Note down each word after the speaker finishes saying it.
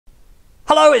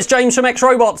Hello, it's James from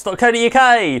XRobots.co.uk.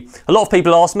 A lot of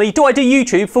people ask me, do I do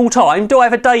YouTube full time? Do I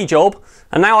have a day job?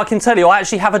 And now I can tell you I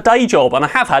actually have a day job, and I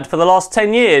have had for the last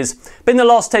 10 years. But in the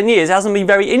last 10 years it hasn't been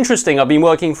very interesting. I've been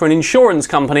working for an insurance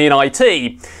company in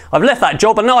IT. I've left that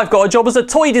job and now I've got a job as a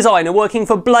toy designer working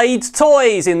for Blades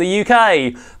Toys in the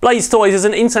UK. Blades Toys is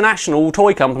an international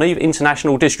toy company of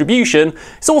international distribution.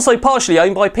 It's also partially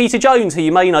owned by Peter Jones, who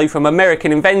you may know from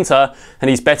American Inventor, and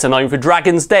he's better known for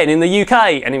Dragon's Den in the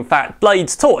UK. And in fact,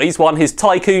 Blades Toys won his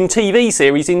Tycoon TV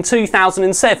series in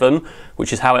 2007,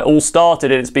 which is how it all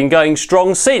started, and it's been going strong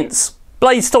since.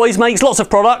 Blades Toys makes lots of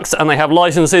products, and they have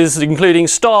licenses including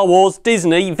Star Wars,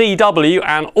 Disney, VW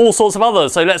and all sorts of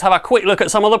others, so let's have a quick look at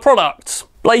some of the products.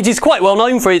 Blades is quite well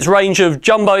known for its range of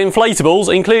jumbo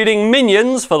inflatables, including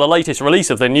Minions for the latest release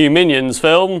of the new Minions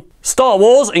film, Star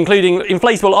Wars, including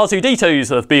inflatable R2-D2s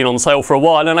that have been on sale for a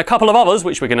while, and a couple of others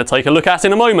which we're going to take a look at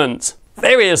in a moment.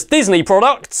 Various Disney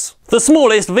products, the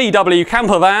smallest VW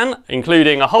camper van,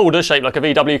 including a holder shaped like a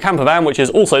VW camper van, which is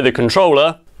also the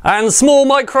controller, and small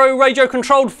micro radio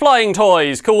controlled flying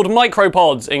toys called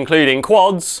micropods, including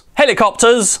quads,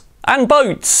 helicopters and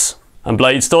boats. And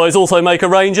Blades Toys also make a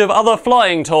range of other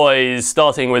flying toys,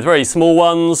 starting with very small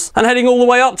ones and heading all the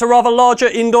way up to rather larger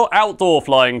indoor-outdoor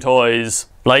flying toys.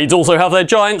 Blades also have their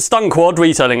giant stun quad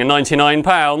retailing at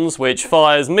 £99, which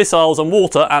fires missiles and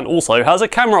water and also has a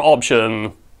camera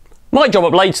option. My job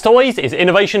at Blades Toys is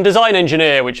Innovation Design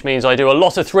Engineer, which means I do a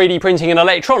lot of 3D printing and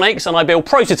electronics, and I build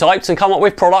prototypes and come up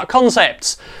with product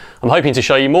concepts. I'm hoping to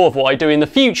show you more of what I do in the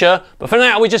future, but for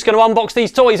now we're just going to unbox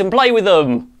these toys and play with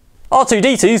them.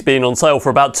 R2-D2's been on sale for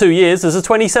about 2 years as a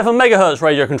 27 MHz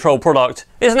radio control product.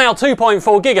 It's now 2.4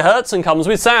 GHz and comes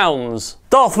with sounds.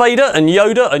 Darth Vader and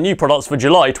Yoda are new products for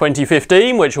July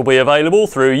 2015, which will be available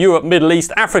through Europe, Middle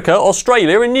East, Africa,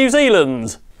 Australia and New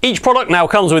Zealand. Each product now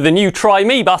comes with a new Try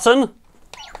Me button,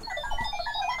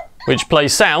 which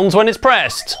plays sounds when it's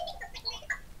pressed.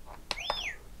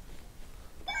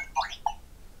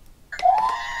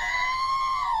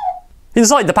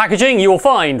 Inside the packaging you will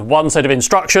find one set of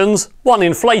instructions, one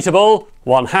inflatable,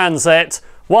 one handset,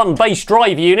 one base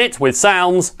drive unit with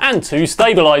sounds and 2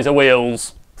 stabiliser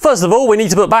wheels. First of all, we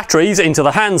need to put batteries into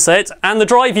the handset and the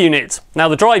drive unit. Now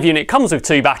the drive unit comes with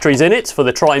 2 batteries in it for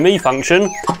the Try Me function,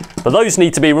 but those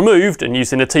need to be removed and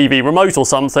used in a TV remote or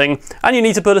something, and you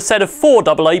need to put a set of 4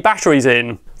 AA batteries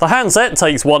in. The handset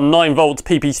takes one 9V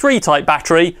PP3 type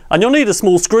battery, and you'll need a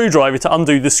small screwdriver to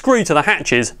undo the screw to the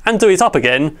hatches and do it up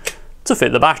again to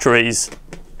fit the batteries.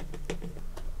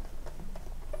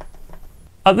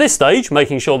 At this stage,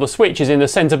 making sure the switch is in the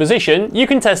centre position, you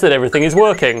can test that everything is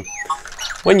working.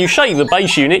 When you shake the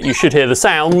base unit you should hear the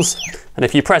sounds, and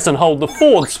if you press and hold the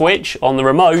forward switch on the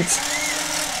remote,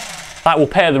 that will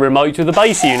pair the remote with the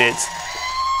base unit.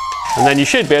 And then you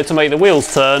should be able to make the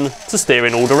wheels turn to steer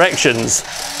in all directions.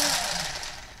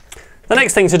 The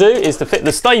next thing to do is to fit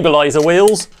the stabiliser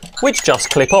wheels, which just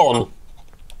clip on.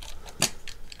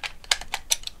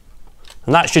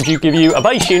 And that should give you a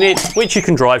base unit which you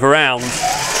can drive around.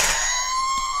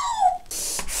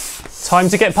 Time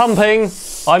to get pumping.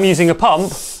 I'm using a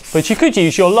pump, but you could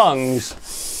use your lungs.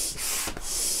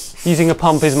 Using a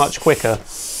pump is much quicker.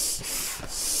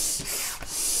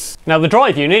 Now the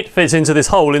drive unit fits into this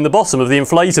hole in the bottom of the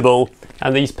inflatable,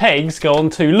 and these pegs go on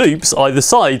 2 loops either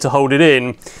side to hold it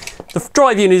in. The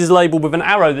drive unit is labelled with an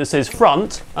arrow that says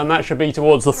front, and that should be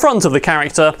towards the front of the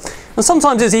character, and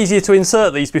sometimes it's easier to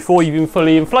insert these before you've even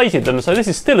fully inflated them, so this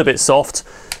is still a bit soft.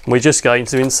 We're just going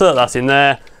to insert that in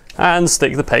there and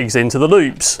stick the pegs into the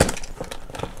loops.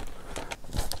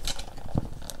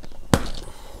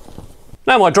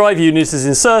 Now my drive unit is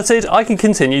inserted, I can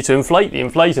continue to inflate the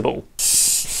inflatable.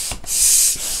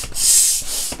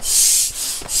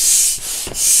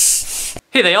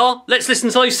 Here they are, let's listen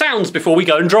to those sounds before we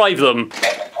go and drive them. May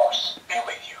the force be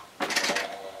with you.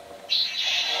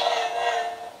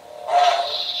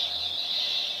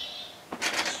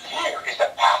 Here is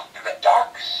the path to the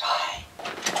dark side.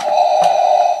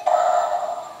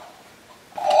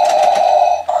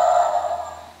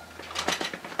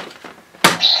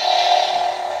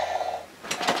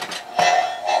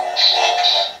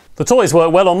 The toys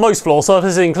work well on most floor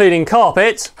surfaces, including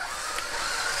carpet,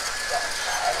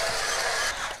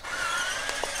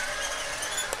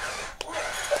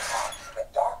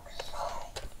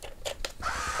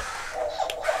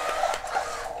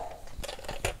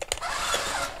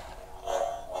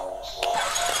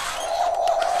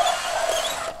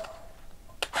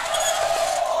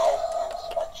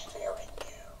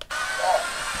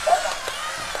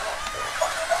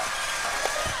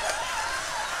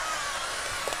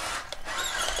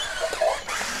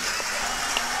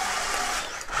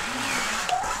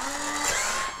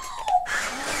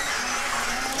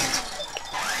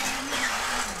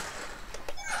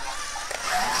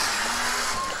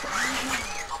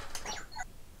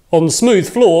 on smooth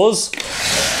floors.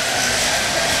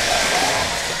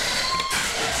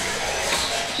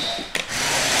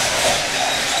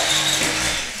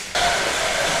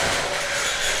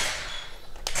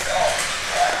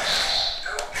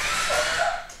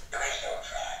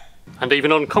 And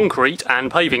even on concrete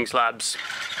and paving slabs.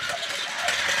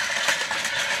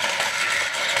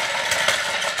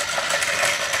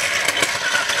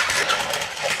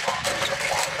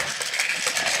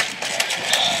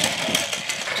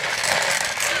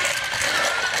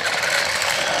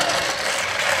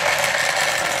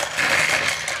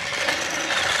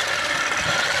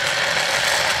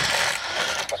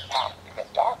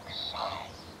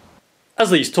 As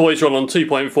these toys run on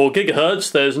 2.4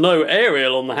 GHz, there's no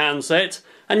aerial on the handset,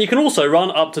 and you can also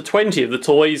run up to 20 of the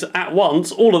toys at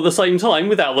once, all at the same time,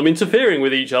 without them interfering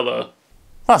with each other.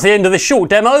 That's the end of this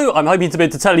short demo. I'm hoping to be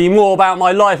able to tell you more about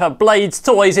my life at Blades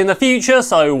Toys in the future,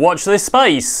 so watch this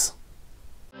space.